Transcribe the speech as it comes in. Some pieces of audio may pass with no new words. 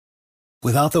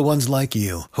Without the ones like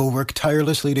you, who work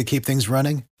tirelessly to keep things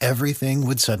running, everything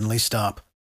would suddenly stop.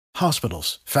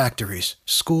 Hospitals, factories,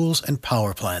 schools, and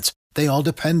power plants, they all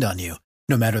depend on you.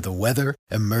 No matter the weather,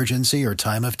 emergency, or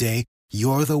time of day,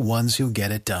 you're the ones who get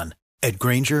it done. At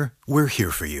Grainger, we're here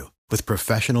for you with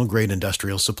professional-grade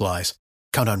industrial supplies.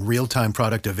 Count on real-time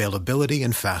product availability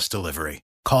and fast delivery.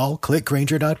 Call, click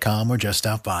Grainger.com, or just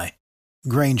stop by.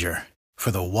 Grainger, for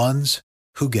the ones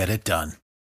who get it done.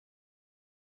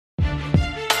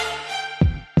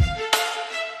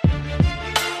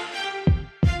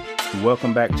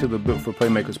 Welcome back to the Built for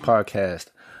Playmakers podcast.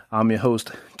 I'm your host,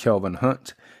 Kelvin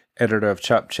Hunt, editor of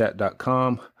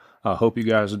ChopChat.com. I hope you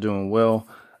guys are doing well.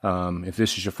 If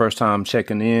this is your first time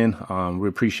checking in, we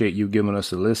appreciate you giving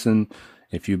us a listen.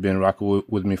 If you've been rocking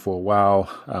with me for a while,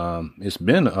 it's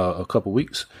been a couple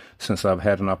weeks since I've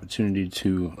had an opportunity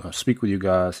to speak with you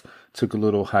guys. Took a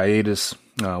little hiatus.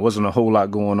 Wasn't a whole lot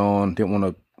going on. Didn't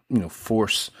want to,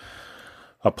 force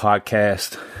a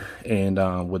podcast and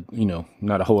with,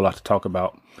 not a whole lot to talk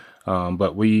about.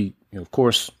 But we, of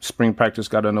course, spring practice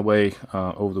got underway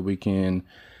over the weekend.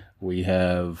 We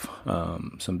have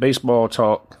some baseball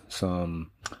talk, some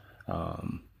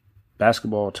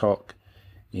basketball talk,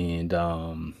 and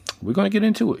we're going to get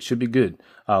into it. Should be good.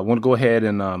 I want to go ahead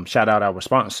and shout out our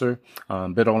sponsor,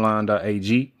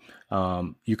 betonline.ag.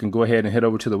 You can go ahead and head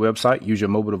over to the website, use your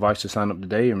mobile device to sign up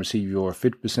today and receive your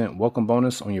 50% welcome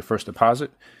bonus on your first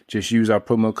deposit. Just use our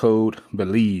promo code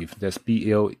BELIEVE, that's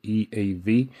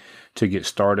BLEAV, to get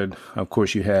started. Of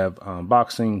course, you have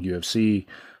boxing, UFC,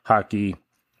 hockey,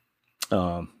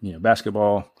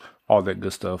 basketball, all that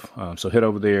good stuff. So head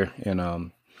over there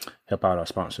and help out our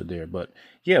sponsor there. But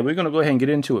yeah, we're going to go ahead and get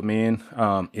into it,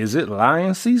 man. Is it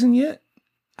lion season yet?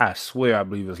 I swear I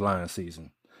believe it's lion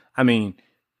season. I mean,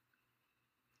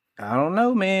 I don't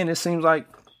know, man. It seems like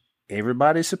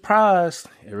everybody's surprised.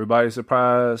 Everybody's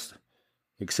surprised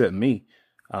except me.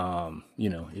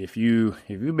 If you've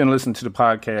been listening to the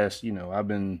podcast,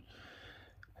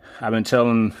 I've been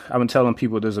telling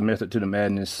people there's a method to the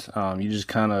madness. You just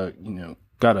kind of,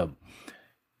 gotta,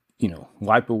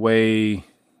 wipe away,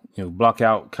 block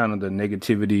out kind of the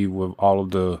negativity with all of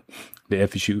the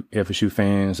FSU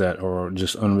fans that are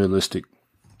just unrealistic,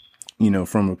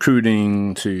 from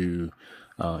recruiting to,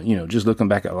 just looking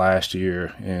back at last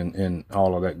year and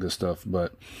all of that good stuff.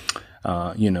 But,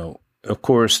 of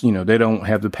course, they don't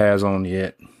have the pads on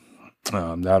yet.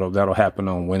 That'll happen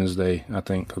on Wednesday, I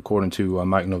think, according to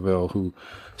Mike Norvell, who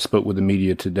spoke with the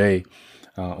media today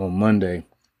on Monday.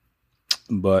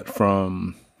 But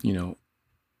from,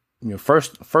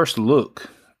 first look,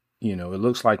 it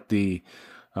looks like the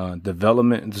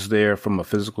development is there from a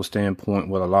physical standpoint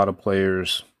with a lot of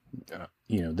players.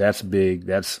 That's big.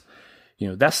 That's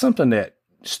something that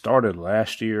started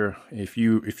last year. If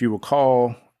you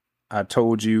recall, I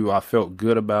told you I felt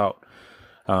good about,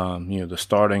 the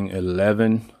starting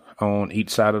 11 on each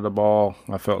side of the ball.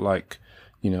 I felt like,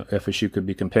 FSU could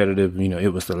be competitive.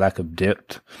 It was the lack of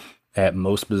depth at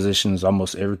most positions,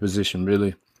 almost every position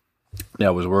really, that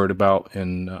I was worried about.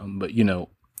 And, but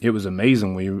it was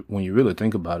amazing when you really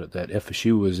think about it, that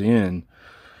FSU was in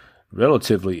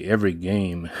relatively every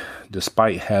game,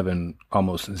 despite having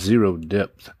almost zero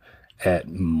depth at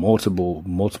multiple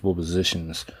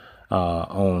positions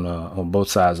on both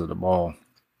sides of the ball.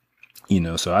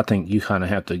 So I think you kind of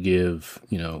have to give,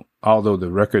 although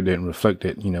the record didn't reflect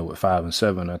it, with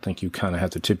 5-7, I think you kind of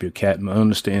have to tip your cap and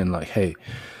understand, like, hey,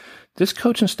 this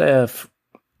coaching staff,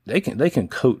 they can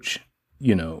coach,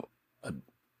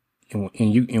 and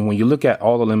when you look at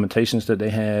all the limitations that they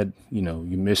had, you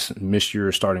miss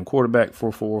your starting quarterback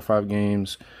for 4 or 5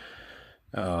 games.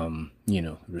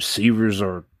 Receivers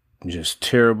are just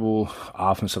terrible.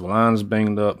 Offensive line is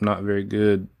banged up, not very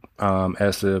good.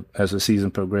 As the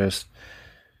season progressed,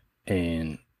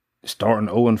 and starting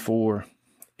 0-4,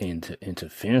 and to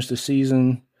finish the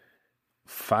season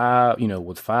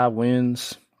with 5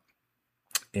 wins,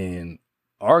 and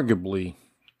arguably,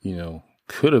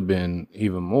 could have been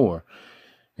even more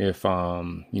if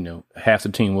half the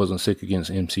team wasn't sick against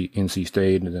NC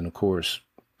State, and then of course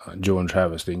Jordan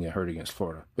Travis didn't get hurt against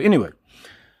Florida. But anyway,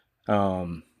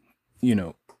 The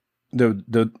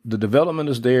development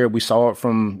is there. We saw it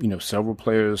from, several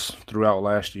players throughout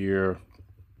last year.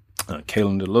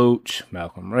 Kalen DeLoach,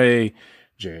 Malcolm Ray,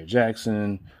 Jared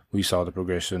Jackson. We saw the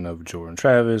progression of Jordan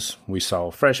Travis. We saw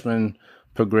freshmen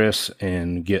progress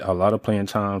and get a lot of playing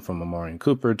time, from Amarian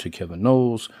Cooper to Kevin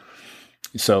Knowles.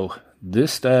 So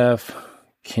this staff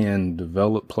can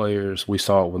develop players. We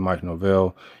saw it with Mike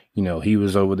Norvell. He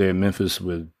was over there in Memphis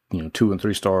with, 2 and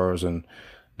 3 stars and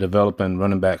developing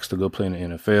running backs to go play in the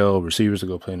NFL, receivers to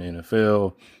go play in the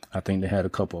NFL, I think they had a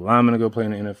couple of linemen to go play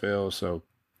in the NFL. So,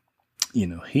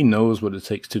 he knows what it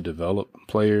takes to develop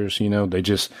players. They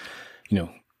just,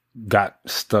 got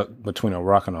stuck between a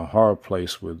rock and a hard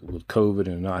place with COVID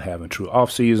and not having true off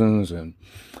seasons and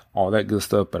all that good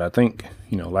stuff. But I think,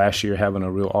 last year having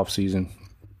a real off season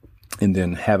and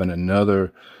then having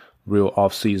another real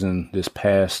off season this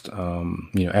past,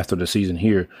 after the season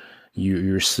here,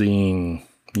 you're seeing,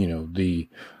 the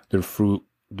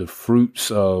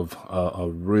fruits of a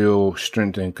real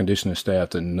strength and conditioning staff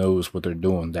that knows what they're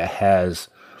doing, that has,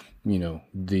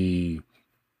 the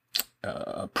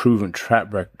proven track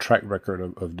record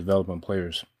of developing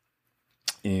players.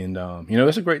 And,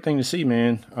 it's a great thing to see,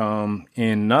 man.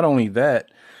 And not only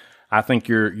that, I think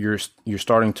you're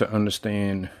starting to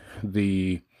understand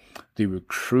the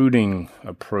recruiting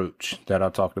approach that I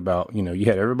talked about. You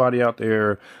had everybody out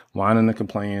there whining and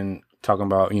complaining, talking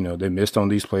about, they missed on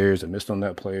these players, they missed on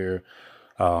that player.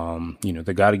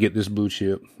 They got to get this blue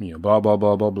chip, blah, blah,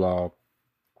 blah, blah, blah.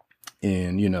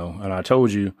 And, and I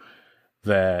told you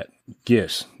that,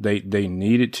 yes, they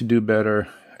needed to do better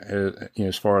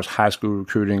as far as high school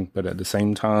recruiting. But at the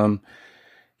same time,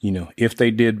 if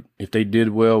they did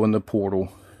well in the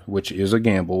portal, which is a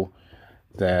gamble,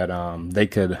 that they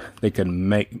could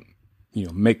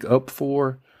make up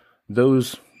for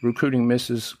those recruiting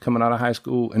misses coming out of high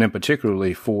school, and then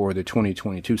particularly for the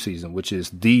 2022 season, which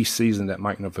is the season that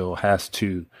Mike Norvell has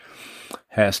to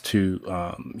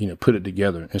put it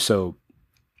together. And so,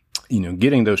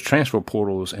 getting those transfer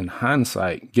portals in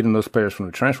hindsight, getting those players from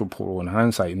the transfer portal in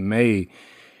hindsight may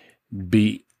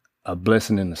be a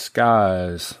blessing in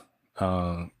disguise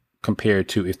compared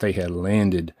to if they had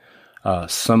landed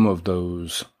some of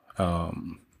those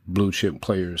blue chip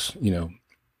players,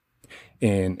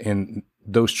 and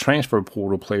those transfer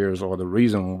portal players are the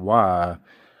reason why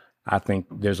I think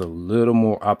there's a little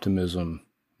more optimism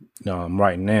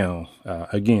right now.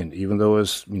 Again, even though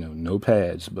it's, no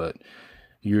pads, but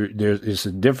it's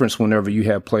a difference whenever you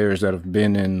have players that have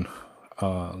been in,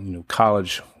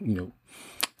 college,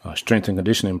 strength and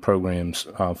conditioning programs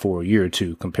for a year or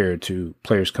two compared to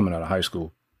players coming out of high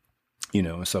school.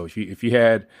 And so if you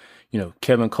had,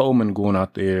 Kevin Coleman going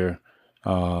out there,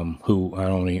 who I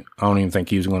don't even think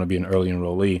he was going to be an early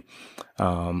enrollee,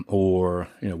 or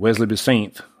Wesley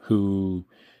Bissainthe, who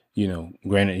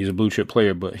granted he's a blue chip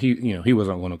player, but he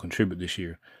wasn't going to contribute this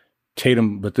year.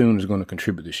 Tatum Bethune is going to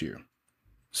contribute this year.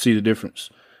 See the difference,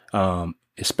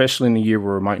 especially in the year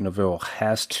where Mike Norvell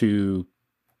has to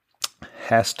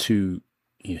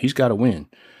he's got to win.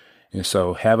 And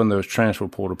so having those transfer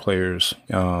portal players,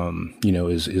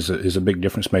 is a big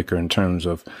difference maker in terms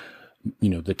of,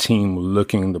 the team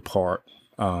looking the part,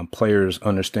 players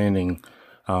understanding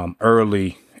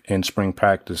early in spring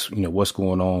practice, what's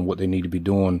going on, what they need to be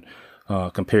doing,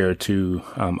 compared to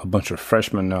a bunch of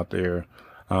freshmen out there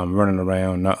running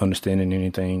around, not understanding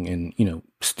anything and,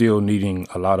 still needing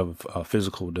a lot of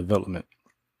physical development.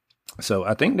 So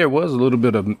I think there was a little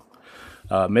bit of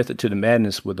method to the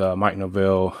madness with Mike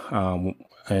Norvell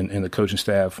and the coaching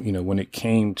staff, when it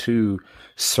came to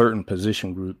certain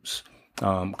position groups,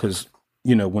 because,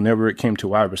 whenever it came to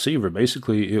wide receiver,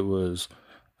 basically it was,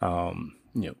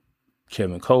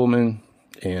 Kevin Coleman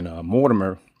and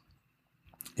Mortimer.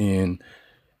 And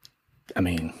I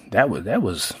mean, that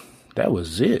was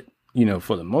it,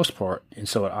 for the most part. And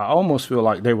so I almost feel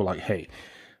like they were like, hey,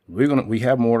 we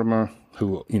have Mortimer,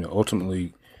 who,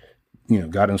 ultimately,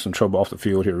 got in some trouble off the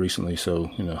field here recently. So,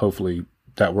 hopefully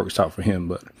that works out for him.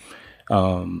 But,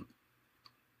 and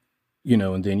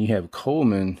then you have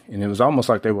Coleman, and it was almost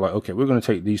like they were like, okay, we're going to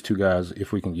take these two guys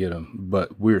if we can get them,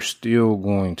 but we're still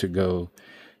going to go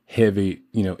heavy,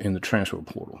 in the transfer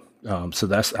portal. So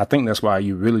I think that's why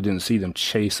you really didn't see them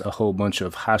chase a whole bunch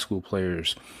of high school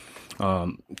players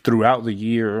throughout the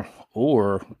year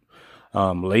or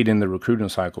late in the recruiting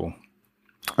cycle,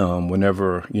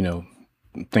 whenever,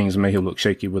 things may have looked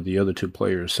shaky with the other two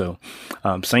players. So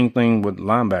same thing with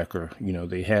linebacker.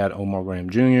 They had Omar Graham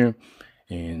Jr.,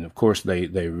 and of course they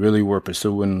really were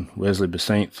pursuing Wesley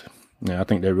Bissainthe. I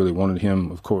think they really wanted him,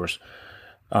 of course.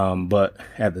 But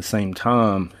at the same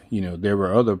time, there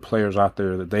were other players out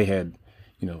there that they had,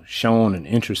 shown an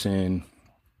interest in,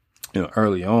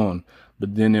 early on.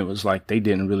 But then it was like they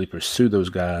didn't really pursue those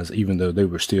guys, even though they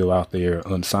were still out there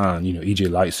unsigned. E.J.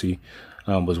 Lightsey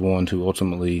was one to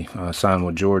ultimately sign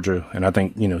with Georgia. And I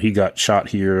think, he got shot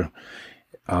here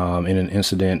in an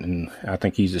incident, and I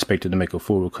think he's expected to make a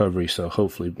full recovery. So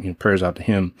hopefully, prayers out to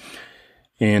him.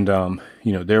 And,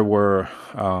 there were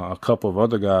a couple of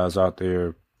other guys out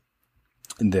there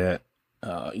that,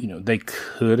 they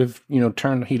could have,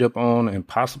 turned the heat up on and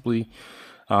possibly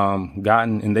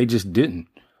gotten, and they just didn't.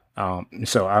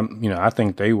 So I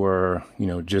think they were,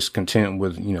 just content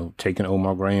with, taking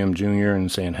Omar Graham Jr.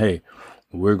 and saying, hey,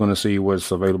 we're going to see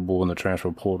what's available in the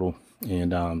transfer portal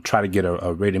and try to get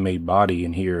a ready-made body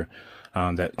in here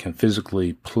that can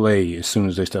physically play as soon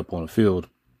as they step on the field.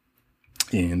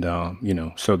 And,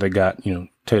 so they got,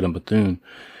 Tatum Bethune.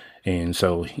 And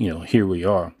so, here we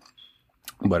are.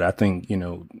 But I think,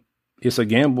 it's a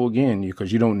gamble again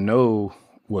because you don't know.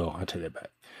 Well, I take that back.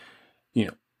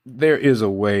 There is a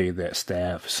way that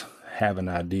staffs have an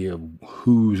idea of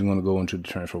who's going to go into the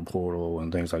transfer portal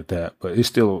and things like that. But it's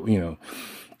still,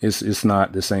 it's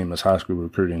not the same as high school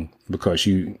recruiting because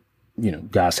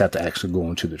guys have to actually go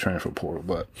into the transfer portal.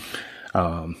 But,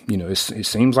 it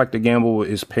seems like the gamble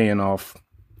is paying off.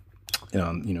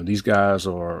 These guys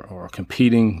are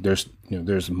competing.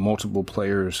 There's multiple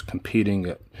players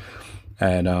competing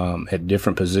at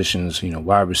different positions,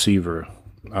 wide receiver,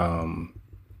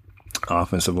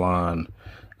 offensive line,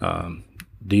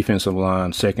 defensive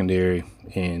line, secondary.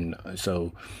 And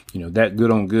so, that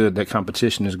good on good, that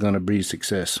competition is going to breed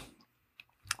success.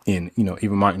 And,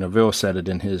 even Mike Norvell said it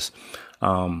in his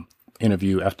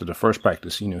interview after the first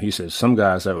practice. He said some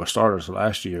guys that were starters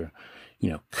last year,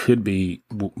 could be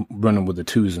running with the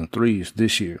 2s and 3s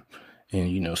this year.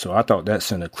 And, so I thought that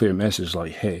sent a clear message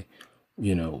like, hey,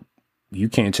 you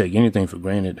can't take anything for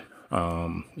granted.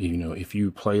 If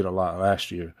you played a lot last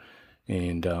year.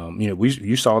 And,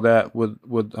 you saw that with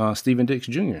Steven Dix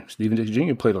Jr. Steven Dix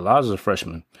Jr. played a lot as a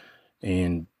freshman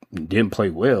and didn't play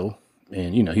well.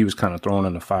 And, he was kind of thrown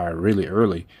in the fire really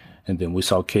early. And then we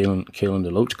saw Kalen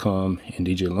DeLoach come and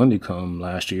DJ Lundy come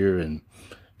last year. And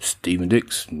Steven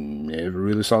Dix never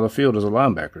really saw the field as a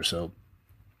linebacker. So,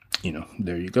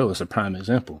 there you go. It's a prime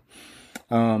example.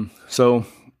 So,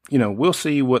 we'll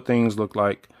see what things look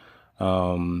like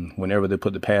whenever they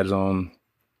put the pads on.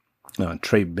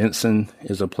 Trey Benson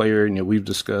is a player, we've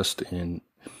discussed, and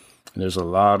there's a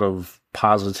lot of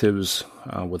positives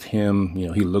with him.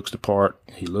 He looks the part.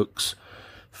 He looks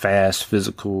fast,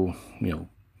 physical,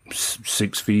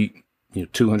 6 feet,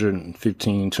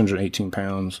 215, 218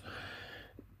 pounds.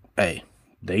 Hey,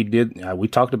 they did, we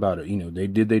talked about it, they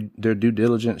did their due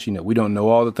diligence. We don't know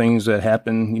all the things that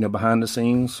happen, behind the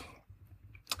scenes.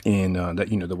 And that,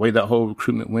 the way that whole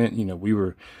recruitment went, we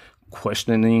were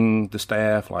questioning the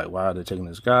staff, like, why are they taking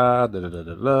this guy?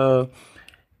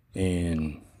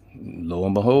 And lo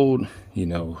and behold, he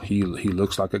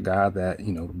looks like a guy that,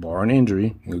 barring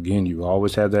injury, again, you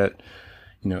always have that,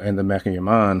 in the back of your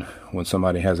mind when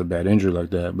somebody has a bad injury like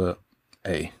that. But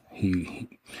hey,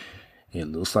 it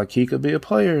looks like he could be a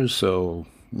player. So,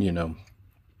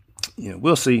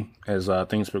 we'll see as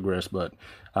things progress. But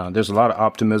there's a lot of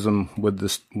optimism with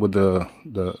the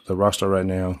roster right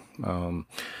now.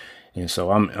 And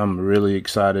so I'm really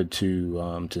excited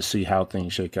to see how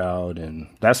things shake out. And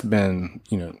that's been,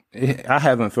 I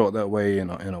haven't felt that way in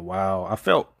a while. I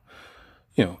felt,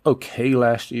 okay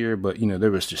last year, but,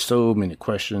 there was just so many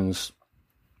questions.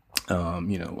 A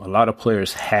lot of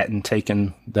players hadn't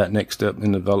taken that next step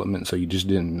in development, so you just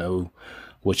didn't know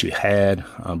what you had.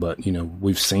 But,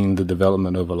 we've seen the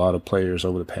development of a lot of players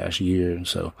over the past year. And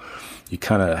so you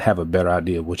kind of have a better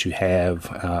idea of what you have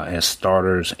as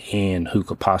starters and who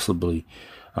could possibly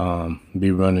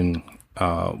be running,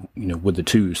 with the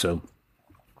 2. So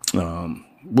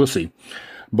we'll see.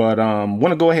 But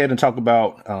want to go ahead and talk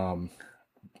about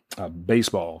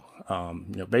baseball.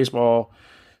 Baseball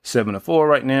 7-4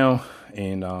 right now.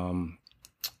 And,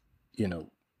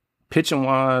 pitching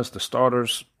wise, the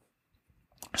starters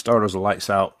are lights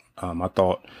out. I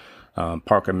thought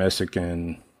Parker Messick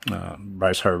and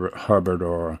Bryce Hubbard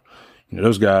are,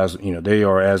 those guys, they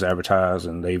are as advertised,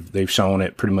 and they've shown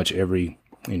it pretty much every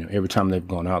time they've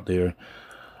gone out there.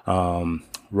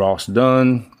 Ross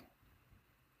Dunn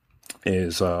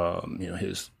is,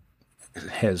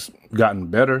 has gotten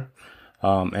better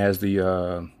as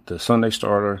the Sunday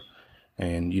starter.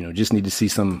 And, just need to see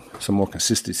some more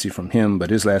consistency from him.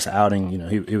 But his last outing,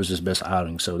 it was his best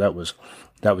outing. So that was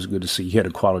good to see. He had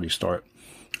a quality start.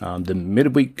 The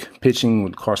midweek pitching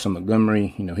with Carson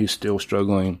Montgomery, he's still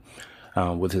struggling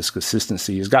with his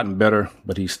consistency. He's gotten better,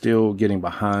 but he's still getting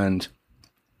behind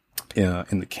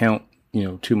in the count,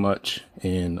 too much,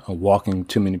 and walking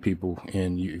too many people.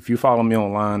 And if you follow me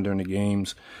online during the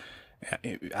games,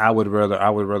 I would rather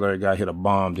a guy hit a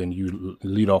bomb than you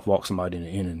lead off walk somebody in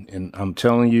the inning. And I'm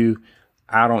telling you,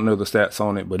 I don't know the stats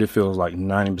on it, but it feels like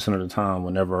 90% of the time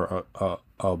whenever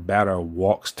a batter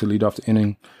walks to lead off the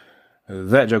inning,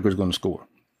 that joker's going to score.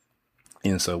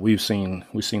 And so we've seen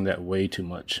that way too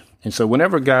much. And so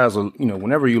whenever guys are,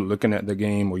 whenever you're looking at the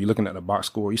game or you're looking at the box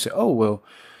score, you say, oh, well,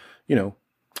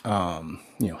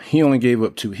 he only gave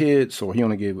up 2 hits or he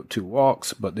only gave up 2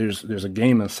 walks, but there's a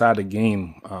game inside the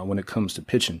game when it comes to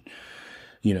pitching.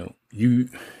 You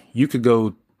could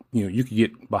go, you could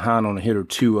get behind on a hitter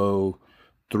 2-0,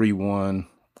 3-1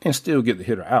 and still get the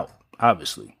hitter out,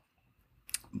 obviously.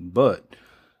 But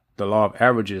the law of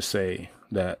averages say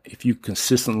that if you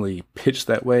consistently pitch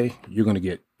that way, you're going to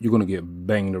get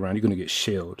banged around. You're going to get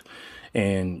shelled.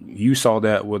 And you saw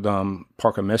that with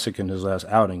Parker Messick in his last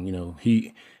outing.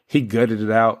 He gutted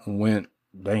it out and went,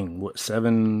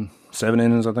 7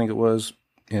 innings, I think it was,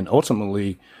 and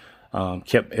ultimately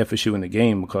kept FSU in the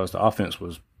game because the offense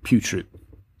was putrid.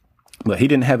 But he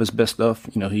didn't have his best stuff.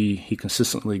 He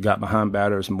consistently got behind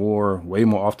batters way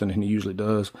more often than he usually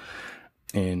does.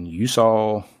 And you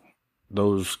saw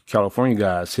those California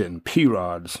guys hitting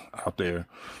P-rods out there.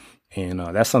 And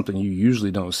that's something you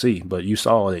usually don't see. But you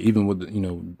saw that even with,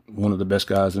 one of the best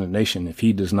guys in the nation, if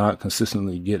he does not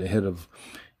consistently get ahead of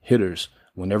hitters,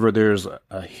 whenever there's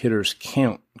a hitter's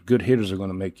count, good hitters are going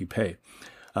to make you pay.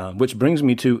 Which brings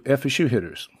me to FSU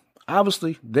hitters.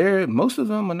 Obviously, most of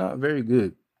them are not very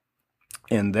good.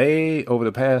 And they, over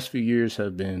the past few years,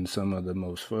 have been some of the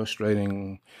most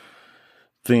frustrating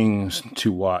things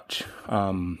to watch.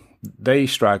 They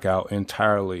strike out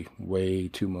entirely way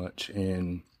too much.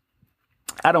 And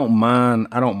I don't mind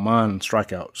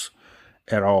strikeouts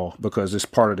at all because it's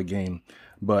part of the game.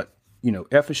 But,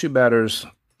 FSU batters,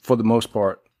 for the most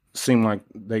part, seem like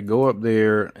they go up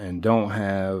there and don't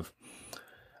have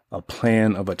a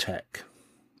plan of attack,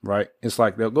 right? It's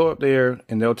like they'll go up there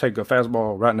and they'll take a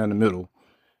fastball right down the middle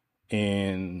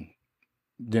and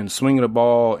then swing the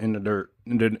ball in the dirt.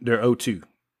 And they're 0-2.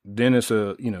 Then it's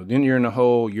then you're in the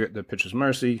hole. You're at the pitcher's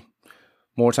mercy.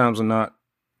 More times than not,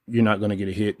 you're not going to get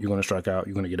a hit. You're going to strike out.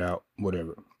 You're going to get out,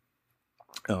 whatever.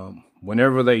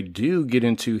 Whenever they do get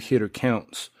into hitter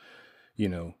counts,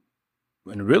 and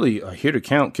really a hitter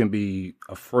count can be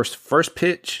a first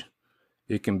pitch.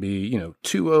 It can be, 2-0,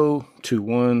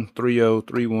 2-1, 3-0,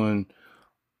 3-1.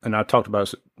 And I talked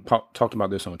about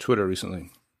this on Twitter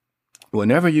recently.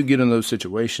 Whenever you get in those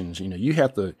situations, you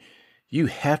have to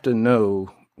know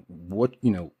what,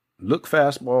 look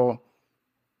fastball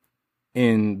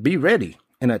and be ready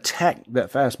and attack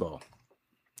that fastball.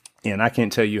 And I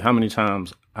can't tell you how many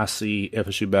times I see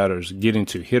FSU batters get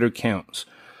into hitter counts,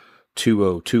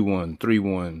 2-0, 2-1,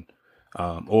 3-1,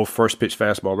 or first pitch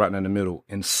fastball right down the middle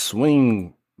and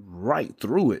swing right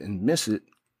through it and miss it,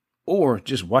 or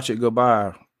just watch it go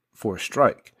by for a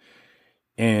strike.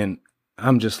 And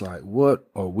I'm just like, what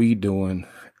are we doing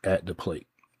at the plate?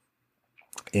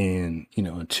 And,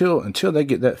 until they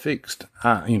get that fixed,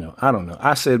 I don't know.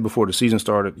 I said before the season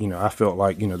started, I felt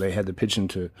like, they had the pitching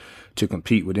to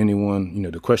compete with anyone.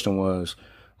 The question was,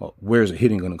 well, where's the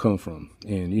hitting going to come from?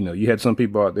 And, you had some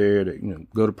people out there that,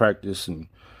 go to practice and,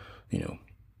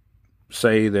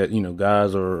 say that,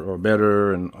 guys are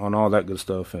better and on all that good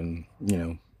stuff. And,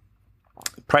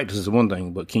 practice is one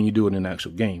thing, but can you do it in an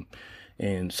actual game?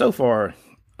 And so far,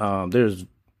 there's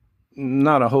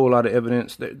not a whole lot of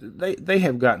evidence. They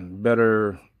have gotten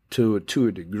better to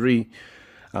a degree,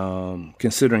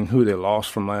 considering who they lost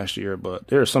from last year. But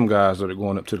there are some guys that are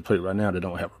going up to the plate right now that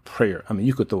don't have a prayer. I mean,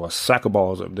 you could throw a sack of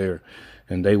balls up there,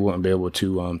 and they wouldn't be able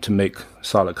to make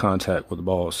solid contact with the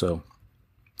ball. So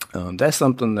that's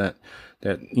something that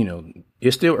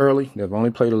it's still early. They've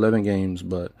only played 11 games,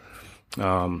 but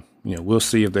we'll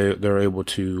see if they're able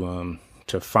to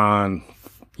find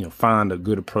a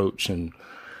good approach and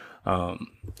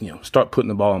start putting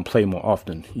the ball in play more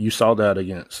often. You saw that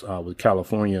against with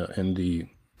California in the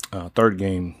third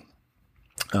game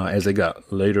as they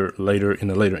got later in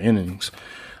the later innings.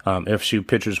 FSU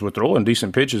pitchers were throwing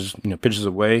decent pitches, pitches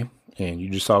away, and you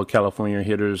just saw California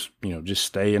hitters, just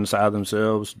stay inside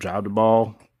themselves, drive the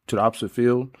ball to the opposite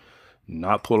field,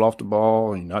 not pull off the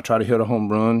ball, and not try to hit a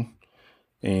home run.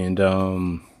 And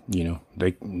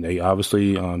they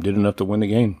obviously did enough to win the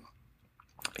game.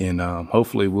 And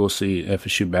hopefully we'll see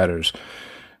FSU batters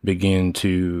begin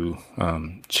to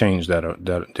change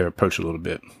their approach a little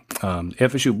bit.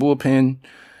 FSU bullpen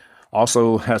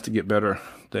also has to get better.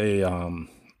 They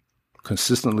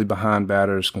consistently behind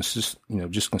batters,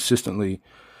 just consistently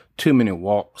too many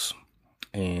walks.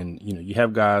 And, you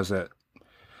have guys that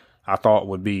I thought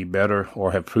would be better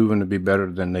or have proven to be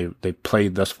better than they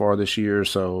played thus far this year.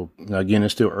 So, again,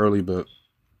 it's still early, but,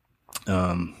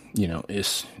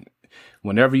 it's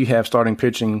whenever you have starting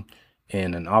pitching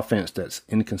and an offense that's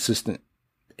inconsistent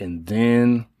and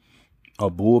then a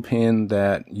bullpen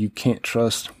that you can't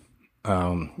trust,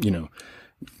 that's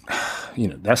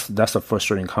a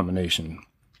frustrating combination.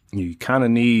 You kind of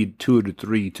need 2 of the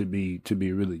 3 to be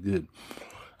really good.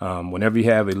 Whenever you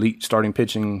have elite starting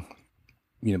pitching,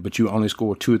 but you only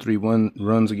score 2 or 3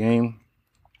 runs a game,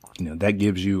 that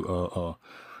gives you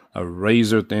a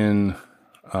razor thin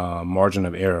margin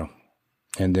of error.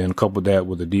 And then couple that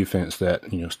with a defense that,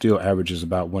 still averages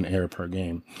about 1 error per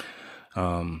game.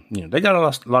 They got a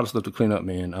lot of stuff to clean up,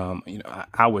 man.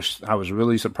 I was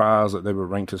really surprised that they were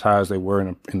ranked as high as they were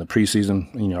in the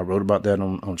preseason. I wrote about that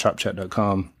on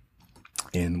chopchat.com.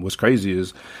 And what's crazy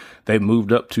is they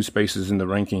moved up 2 spaces in the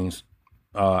rankings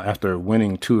after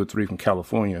winning 2 or 3 from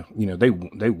California.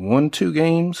 They won 2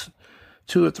 games,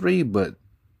 2 or 3, but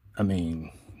I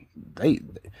mean, they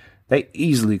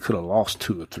easily could have lost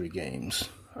 2 or 3 games.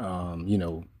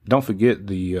 Don't forget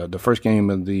the first game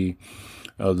of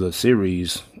the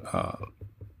series,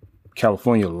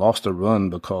 California lost a run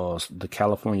because the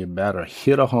California batter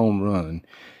hit a home run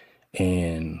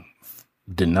and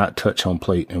did not touch home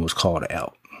plate and was called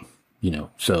out.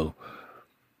 So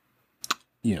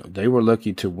they were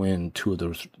lucky to win 2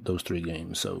 of those 3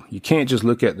 games. So you can't just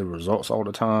look at the results all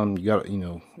the time. You got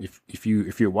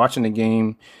if you're watching the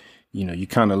game, you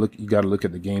got to look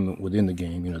at the game within the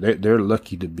game. They're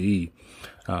lucky to be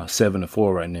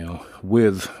 7-4 right now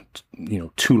with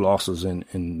 2 losses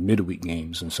in midweek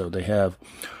games, and so they have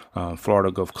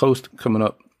Florida Gulf Coast coming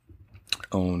up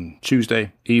on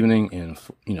Tuesday evening, and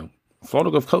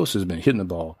Florida Gulf Coast has been hitting the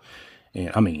ball,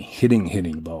 and I mean hitting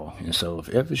the ball, and so if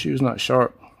FSU is not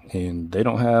sharp and they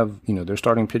don't have their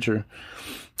starting pitcher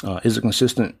isn't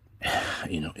consistent,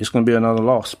 it's going to be another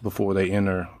loss before they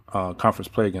enter conference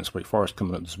play against Wake Forest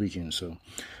coming up this weekend. So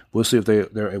we'll see if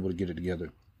they're able to get it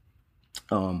together.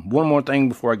 One more thing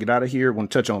before I get out of here, I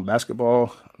want to touch on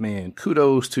basketball. Man,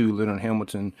 kudos to Leonard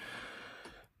Hamilton.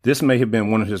 This may have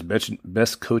been one of his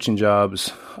best coaching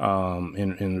jobs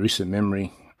in recent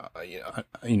memory.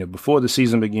 Before the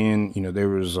season began, there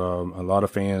was a lot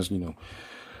of fans,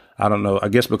 I don't know, I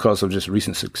guess because of just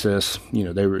recent success,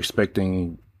 they were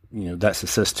expecting that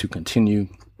success to continue,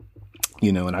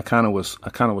 and I kind of was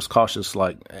cautious,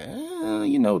 like,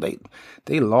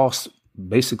 they lost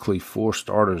basically 4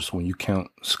 starters when you count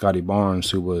Scotty Barnes,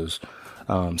 who was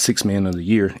 6th man of the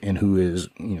year and who is,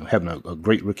 having a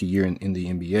great rookie year in the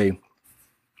NBA.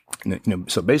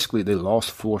 So basically they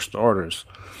lost 4 starters,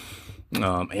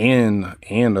 and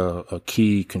a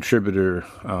key contributor,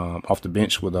 off the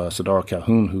bench with, Sadar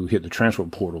Calhoun, who hit the transfer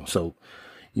portal. So,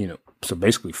 so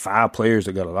basically 5 players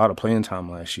that got a lot of playing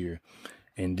time last year.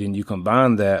 And then you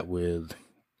combine that with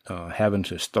having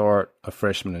to start a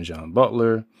freshman in John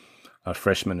Butler, a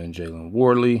freshman in Jalen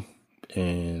Wardley,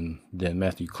 and then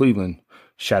Matthew Cleveland.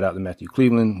 Shout out to Matthew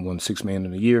Cleveland, won 6th man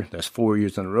of the year. That's 4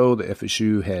 years in a row. The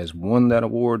FSU has won that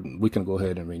award. We can go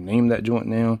ahead and rename that joint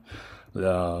now.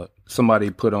 Somebody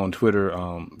put on Twitter,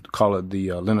 call it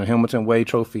the Leonard Hamilton Way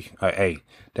Trophy. Hey,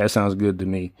 that sounds good to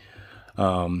me.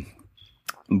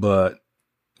 But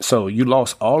so you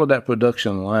lost all of that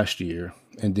production last year,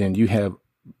 and then you have,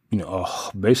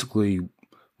 basically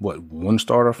one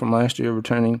starter from last year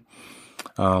returning,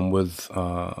 was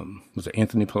it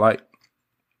Anthony Polite,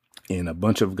 and a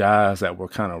bunch of guys that were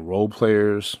kind of role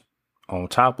players on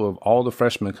top of all the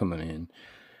freshmen coming in.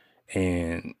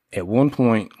 And at one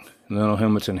point, Leonard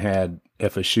Hamilton had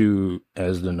FSU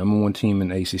as the number 1 team in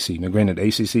the ACC. Now, granted, the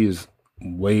ACC is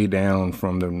way down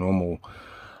from their normal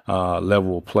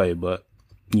level of play, but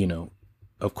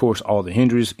of course, all the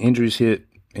injuries hit,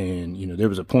 and there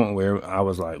was a point where I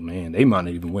was like, man, they might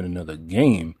not even win another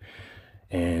game.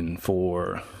 And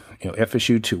for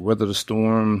FSU to weather the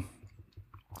storm,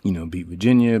 beat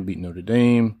Virginia, beat Notre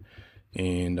Dame,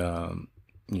 and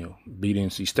beat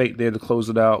NC State there to close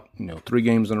it out. 3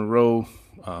 games in a row,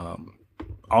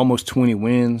 almost 20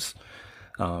 wins,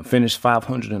 finished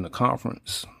 500 in the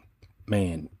conference.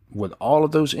 Man, with all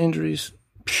of those injuries,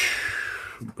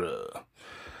 bruh,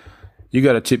 you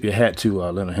got to tip your hat to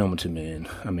Leonard Hamilton, man.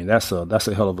 I mean, that's a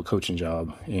hell of a coaching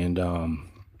job. And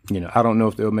I don't know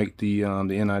if they'll make the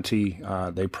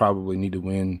NIT. They probably need to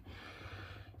win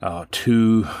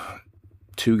 2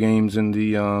 games in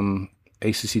the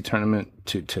ACC tournament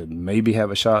to maybe have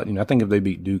a shot. I think if they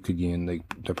beat Duke again, they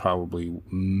probably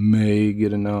may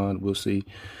get a nod. We'll see.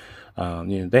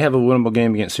 They have a winnable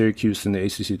game against Syracuse in the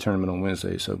ACC tournament on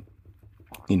Wednesday, so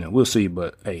we'll see.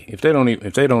 But hey, if they don't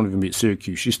even beat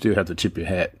Syracuse, you still have to tip your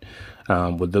hat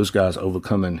with those guys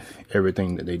overcoming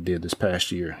everything that they did this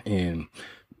past year. And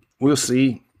we'll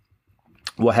see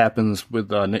what happens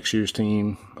with next year's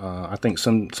team. I think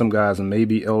some guys may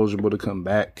be eligible to come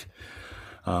back.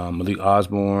 Malik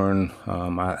Osborne,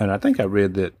 and I think I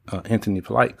read that Anthony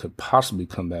Polite could possibly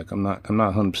come back. I'm not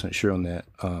 100% sure on that.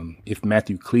 If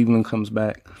Matthew Cleveland comes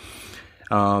back,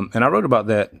 And I wrote about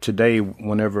that today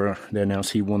whenever they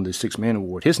announced he won the Sixth Man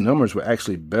Award. His numbers were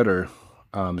actually better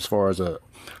as far as a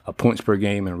points per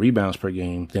game and rebounds per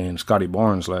game than Scotty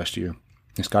Barnes last year.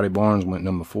 And Scotty Barnes went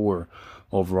number 4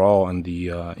 overall in the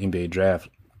NBA draft.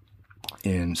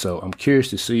 And so I'm curious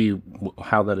to see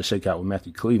how that'll shake out with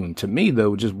Matthew Cleveland. To me,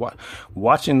 though, just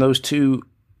watching those two,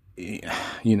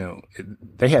 you know,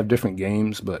 they have different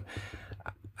games, but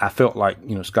I felt like,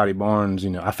 you know, Scotty Barnes, you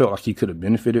know, I felt like he could have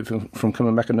benefited from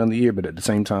coming back another year. But at the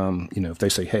same time, you know, if they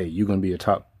say, hey, you're going to be a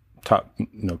top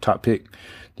pick,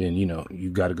 then, you know, you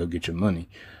got to go get your money.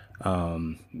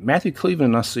 Matthew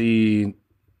Cleveland, I see,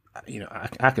 you know,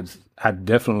 I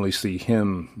definitely see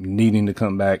him needing to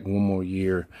come back one more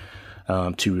year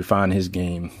to refine his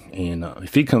game. And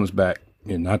if he comes back,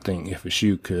 and I think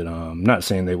FSU could, not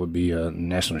saying they would be a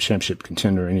national championship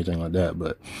contender or anything like that,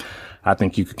 but I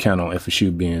think you could count on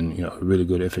FSU being, you know, a really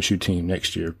good FSU team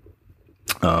next year.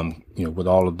 You know, with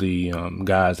all of the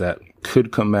guys that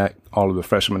could come back, all of the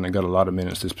freshmen that got a lot of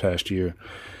minutes this past year,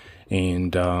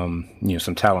 and you know,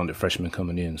 some talented freshmen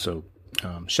coming in. So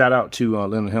shout out to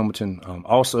Leonard Hamilton.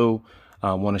 Also,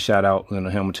 want to shout out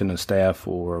Leonard Hamilton and staff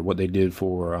for what they did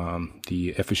for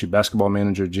the FSU basketball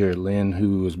manager, Jared Lynn,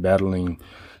 who was battling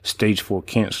stage 4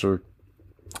 cancer.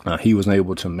 He was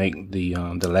able to make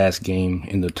the last game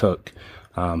in the Tuck.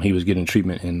 He was getting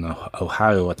treatment in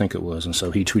Ohio, I think it was. And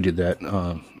so he tweeted that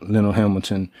Leonard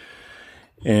Hamilton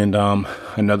and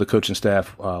another coaching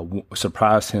staff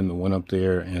surprised him and went up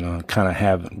there and kind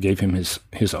of gave him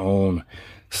his own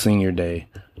senior day.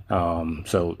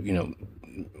 So, you know,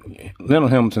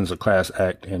 Leonard Hamilton's a class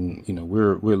act, and, you know,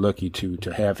 we're lucky to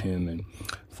have him, and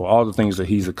for all the things that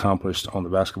he's accomplished on the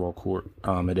basketball court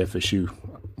at FSU.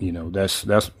 You know,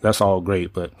 that's all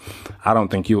great, but I don't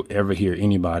think you'll ever hear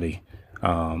anybody,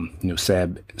 you know,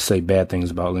 say bad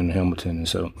things about Leonard Hamilton. And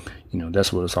so, you know,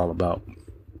 that's what it's all about.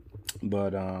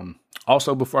 But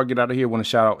also, before I get out of here, I want to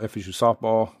shout out FSU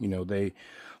softball. You know, they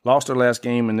lost their last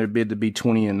game in their bid to be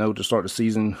 20-0 to start the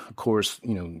season. Of course,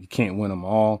 you know, you can't win them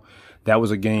all. That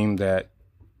was a game that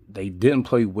they didn't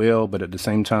play well, but at the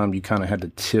same time, you kind of had to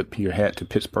tip your hat to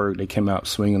Pittsburgh. They came out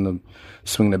swinging the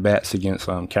bats against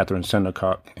Catherine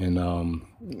Sandercock. And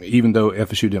even though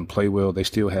FSU didn't play well, they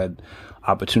still had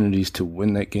opportunities to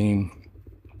win that game.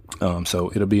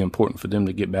 So it'll be important for them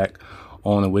to get back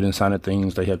on the winning side of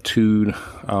things. They have 2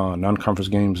 non-conference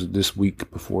games this week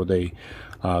before they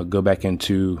go back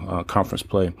into conference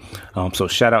play. So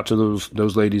shout out to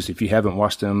those ladies. If you haven't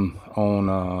watched them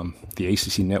on the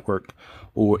ACC network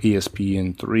or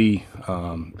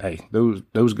ESPN3, hey, those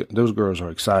girls are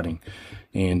exciting.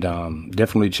 And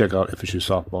definitely check out FSU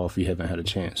softball if you haven't had a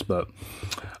chance. But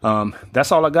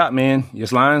that's all I got, man.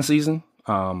 It's Lion season.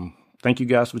 Thank you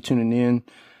guys for tuning in.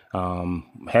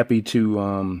 Happy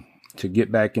to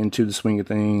get back into the swing of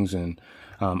things. And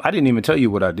I didn't even tell you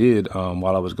what I did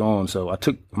while I was gone. So I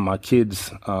took my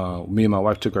kids, me and my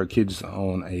wife took our kids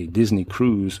on a Disney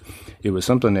cruise. It was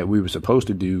something that we were supposed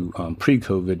to do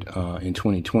pre-COVID in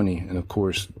 2020. And of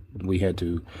course, we had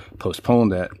to postpone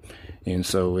that. And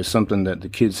so it's something that the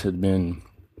kids had been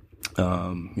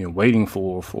waiting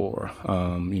for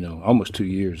almost 2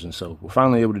 years. And so we're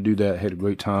finally able to do that. Had a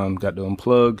great time, got to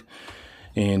unplug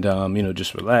and,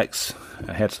 just relax.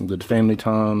 I had some good family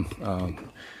time,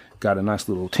 got a nice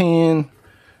little tan,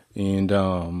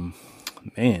 and,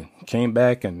 came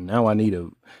back, and now I need a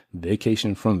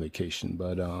vacation from vacation.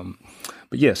 But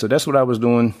yeah, so that's what I was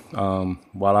doing,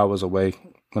 while I was away.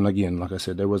 And again, like I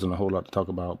said, there wasn't a whole lot to talk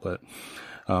about, but,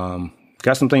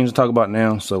 got some things to talk about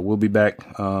now. So we'll be back,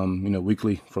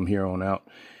 weekly from here on out.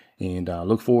 And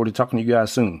look forward to talking to you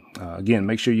guys soon. Again,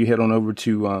 make sure you head on over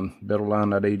to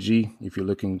betonline.ag if you're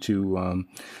looking to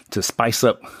spice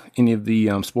up any of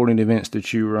the sporting events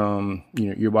that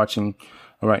you're watching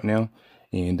right now.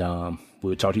 And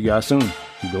we'll talk to you guys soon.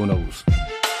 Go Noles.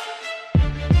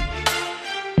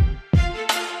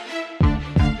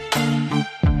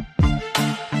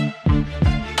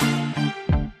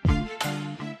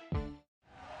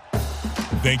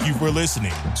 Thank you for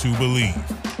listening to Believe.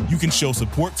 You can show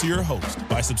support to your host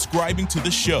by subscribing to the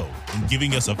show and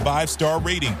giving us a 5-star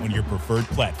rating on your preferred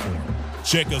platform.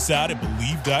 Check us out at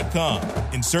Believe.com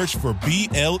and search for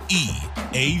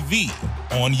BLEAV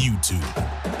on YouTube.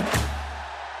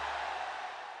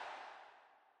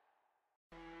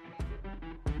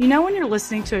 You know when you're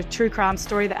listening to a true crime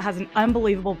story that has an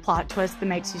unbelievable plot twist that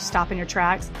makes you stop in your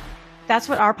tracks? That's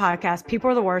what our podcast, People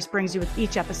Are the Worst, brings you with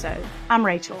each episode. I'm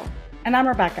Rachel. And I'm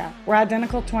Rebecca. We're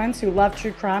identical twins who love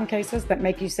true crime cases that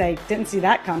make you say, didn't see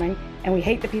that coming, and we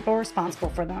hate the people responsible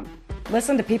for them.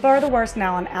 Listen to People Are the Worst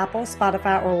now on Apple,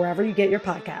 Spotify, or wherever you get your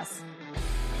podcasts.